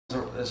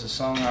It's a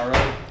song I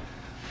wrote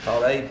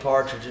called Abe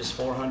Partridge's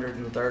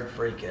 403rd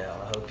Freakout.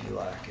 I hope you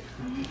like it.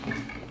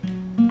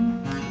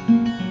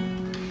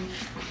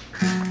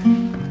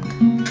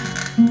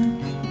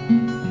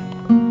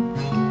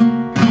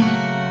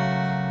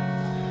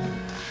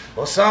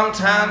 Well,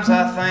 sometimes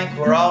I think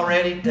we're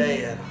already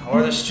dead,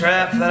 or this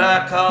trap that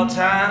I call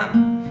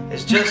time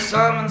is just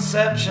some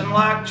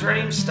inception-like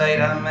dream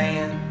state I'm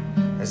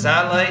in. As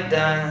I lay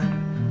down,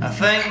 I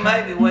think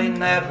maybe we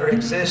never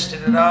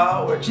existed at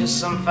all. We're just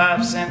some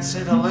five-sense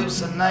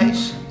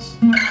hallucinations,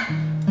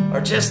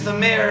 or just the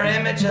mirror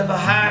image of a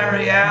higher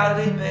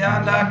reality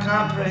beyond our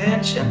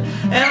comprehension.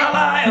 And I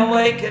lie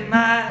awake at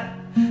night,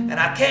 and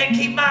I can't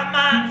keep my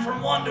mind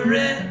from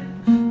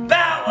wondering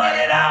about what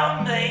it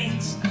all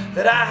means,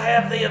 that I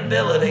have the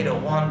ability to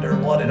wonder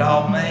what it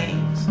all means.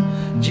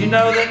 Do you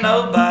know that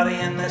nobody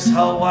in this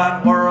whole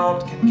wide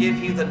world can give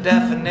you the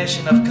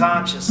definition of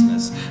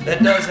consciousness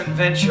that doesn't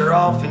venture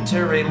off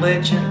into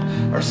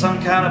religion or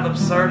some kind of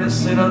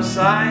absurdist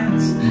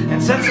pseudoscience?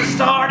 And since I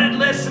started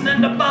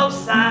listening to both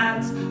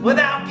sides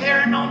without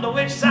caring on to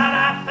which side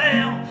I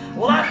fell,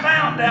 well, I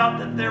found out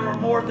that there were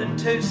more than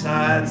two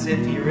sides,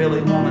 if you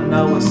really want to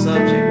know a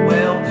subject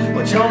well,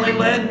 which only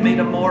led me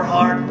to more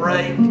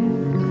heartbreak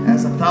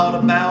as I thought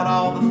about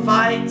all the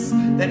fights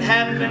that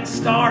have been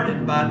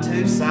started by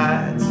two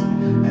sides,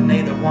 and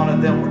neither one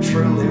of them were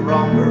truly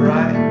wrong or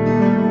right.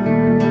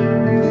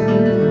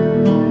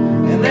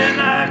 And then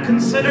I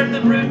considered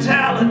the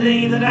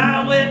brutality that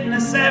I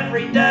witness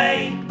every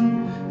day,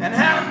 and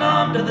how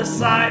numb to the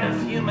sight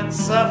of human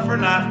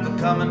suffering I've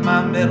become in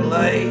my middle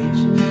age.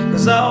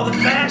 Cause all the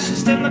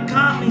fascists and the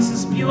commies are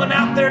spewing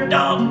out their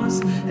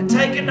dogmas and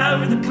taking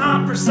over the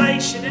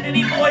conversation, and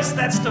any voice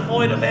that's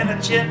devoid of an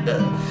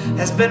agenda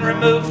has been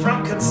removed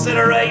from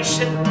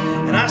consideration.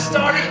 And I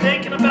started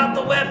thinking about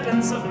the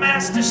weapons of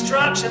mass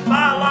destruction,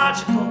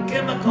 biological,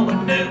 chemical,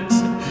 and nukes,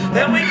 and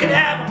that we could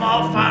have them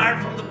all fired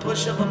from the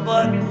push of a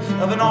button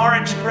of an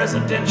orange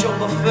presidential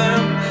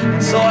buffoon.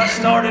 And so I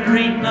started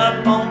reading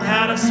up on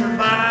how to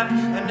survive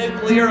a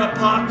nuclear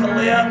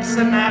apocalypse,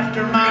 and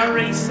after my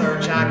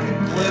research I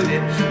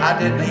concluded I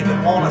didn't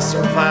even want to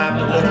survive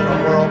to live in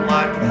a world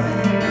like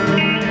that.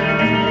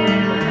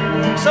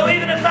 So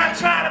even if I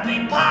try to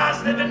be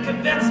positive and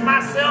convince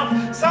myself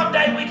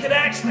someday we could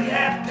actually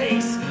have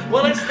peace,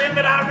 well, it's then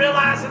that I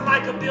realize in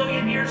like a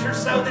billion years or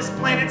so this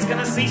planet's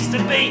gonna cease to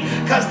be,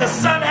 cause the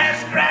sun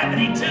has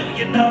gravity too,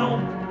 you know.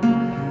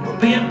 We're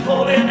being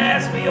pulled in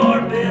as we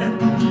orbit,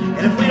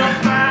 and if we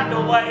don't find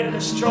a way to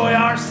destroy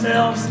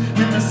ourselves,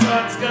 then the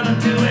sun's gonna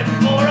do it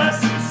for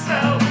us. And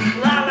so,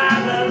 la la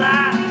la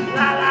la,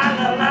 la la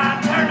la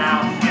la, turn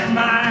off your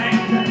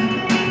mind.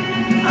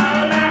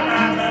 Oh, la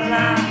la la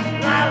la,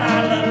 la la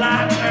la la,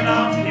 turn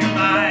off your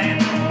mind.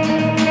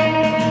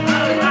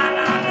 Oh, la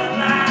la la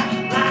la,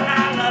 la la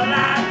la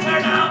la,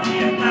 turn off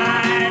your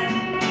mind.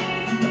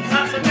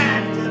 Because an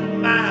active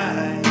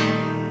mind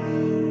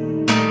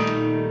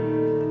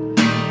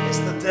is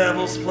the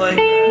devil's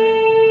playground.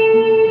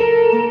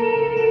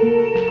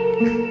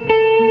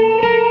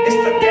 It's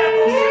the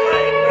devil's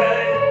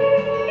playground.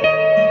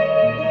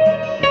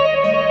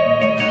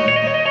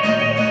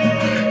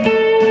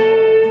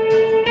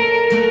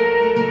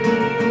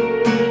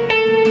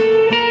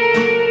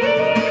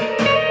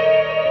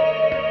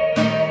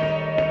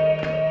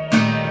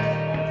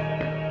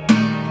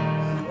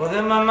 Well,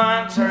 then my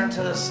mind turned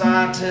to the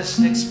scientists,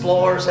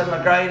 explorers, and the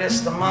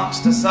greatest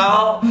amongst us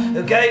all,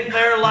 who gave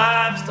their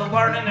lives to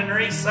learning and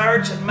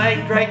research and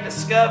made great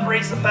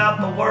discoveries about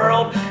the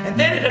world. And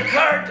then it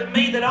occurred to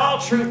me that all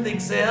truth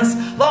exists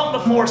long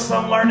before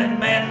some learned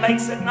man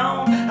makes it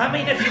known. I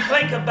mean, if you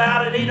think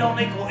about it, E don't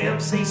equal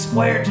MC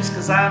squared just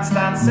because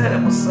Einstein said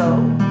it was so.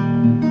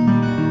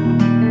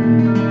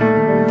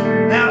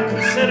 Now,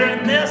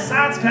 considering this,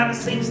 science kind of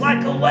seems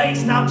like a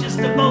waste. I'll just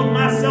devote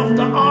myself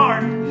to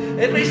art.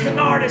 At least an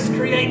artist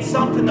creates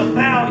something of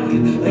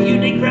value, a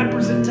unique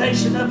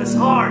representation of his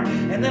heart.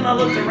 And then I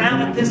looked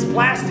around at this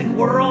plastic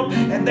world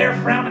and their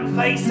frowning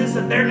faces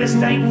and their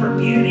disdain for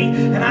beauty,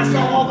 and I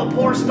saw all the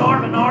poor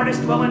starving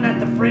artists dwelling at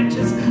the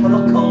fringes of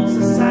a cold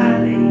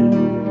society.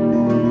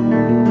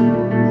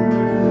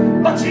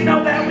 But you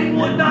know that we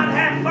would not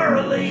have for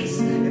release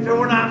if it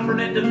were not for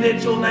an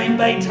individual named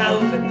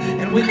Beethoven,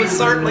 and we would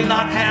certainly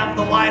not have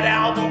the White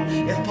Album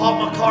if Paul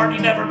McCartney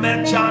never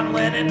met John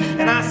Lennon.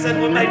 And I said,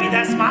 well, maybe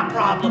that's my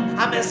problem.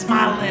 I miss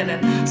my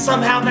Lennon.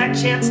 Somehow that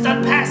chance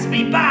done passed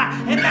me by,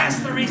 and that's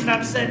the reason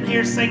I'm sitting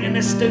here singing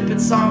this stupid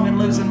song and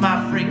losing my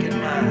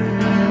freaking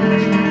mind.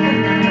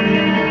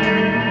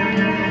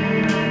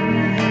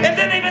 And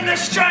then even the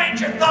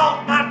stranger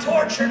thought my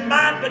tortured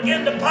mind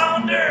began to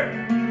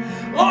ponder.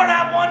 Lord,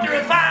 I wonder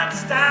if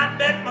Einstein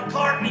met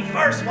McCartney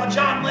first while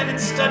John Lennon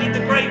studied the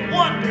great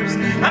wonders.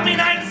 I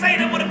mean, I ain't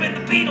saying it would have been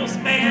the Beatles,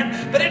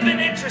 man, but it'd been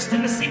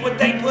interesting to see what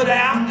they put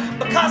out,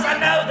 because I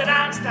know that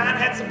Einstein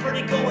had some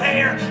pretty cool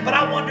hair, but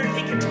I wonder if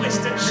he could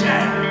twist and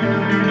shout.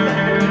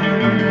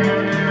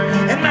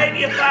 And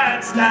maybe if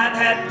Einstein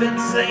had been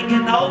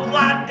singing "Oh,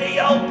 Blah-Dee,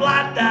 oh,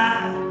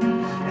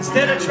 Blah-Die,"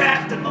 Instead of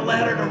drafting the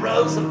letter to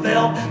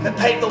Roosevelt that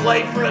paved the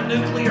way for a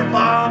nuclear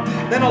bomb,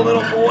 then a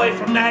little boy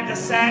from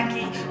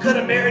Nagasaki could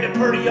have married a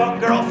pretty young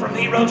girl from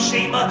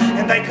Hiroshima,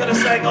 and they could have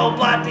sang "Oh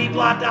Blah Dee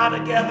Blah Da"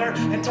 together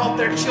and taught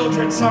their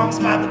children songs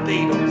by the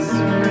Beatles.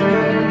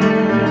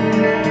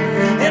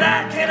 And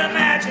I can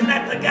imagine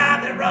that the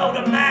guy that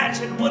wrote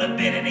Imagine would have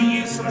been any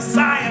use in a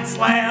science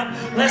lab,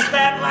 lest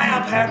that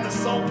lab had the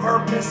sole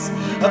purpose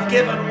of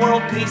giving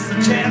world peace a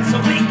chance. So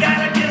we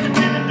gotta get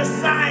attention to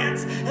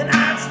science, and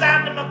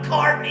Einstein to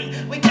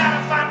McCartney. We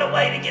gotta find a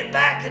way to get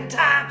back in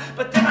time.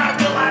 But then I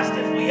realized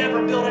if we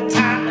ever build a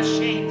time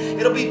machine,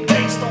 it'll be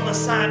based on the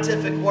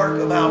scientific work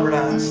of Albert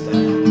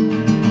Einstein.